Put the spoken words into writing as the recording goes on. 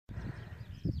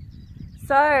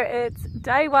So it's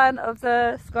day one of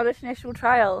the Scottish National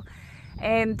Trail,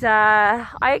 and I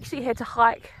actually had to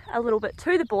hike a little bit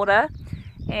to the border,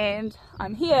 and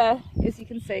I'm here. As you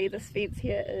can see, this fence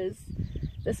here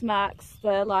this marks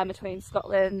the line between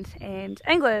Scotland and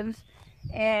England,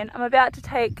 and I'm about to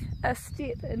take a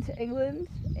step into England,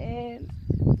 and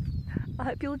I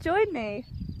hope you'll join me.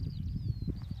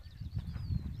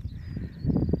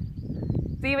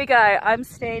 There we go, I'm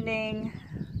standing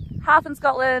half in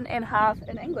Scotland and half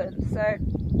in England. So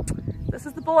this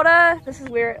is the border, this is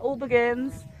where it all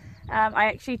begins. I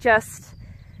actually just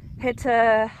had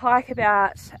to hike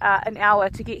about an hour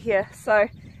to get here, so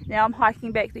now I'm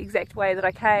hiking back the exact way that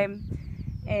I came,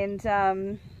 and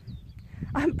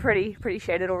I'm pretty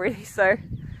shattered already, so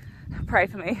pray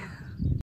for me.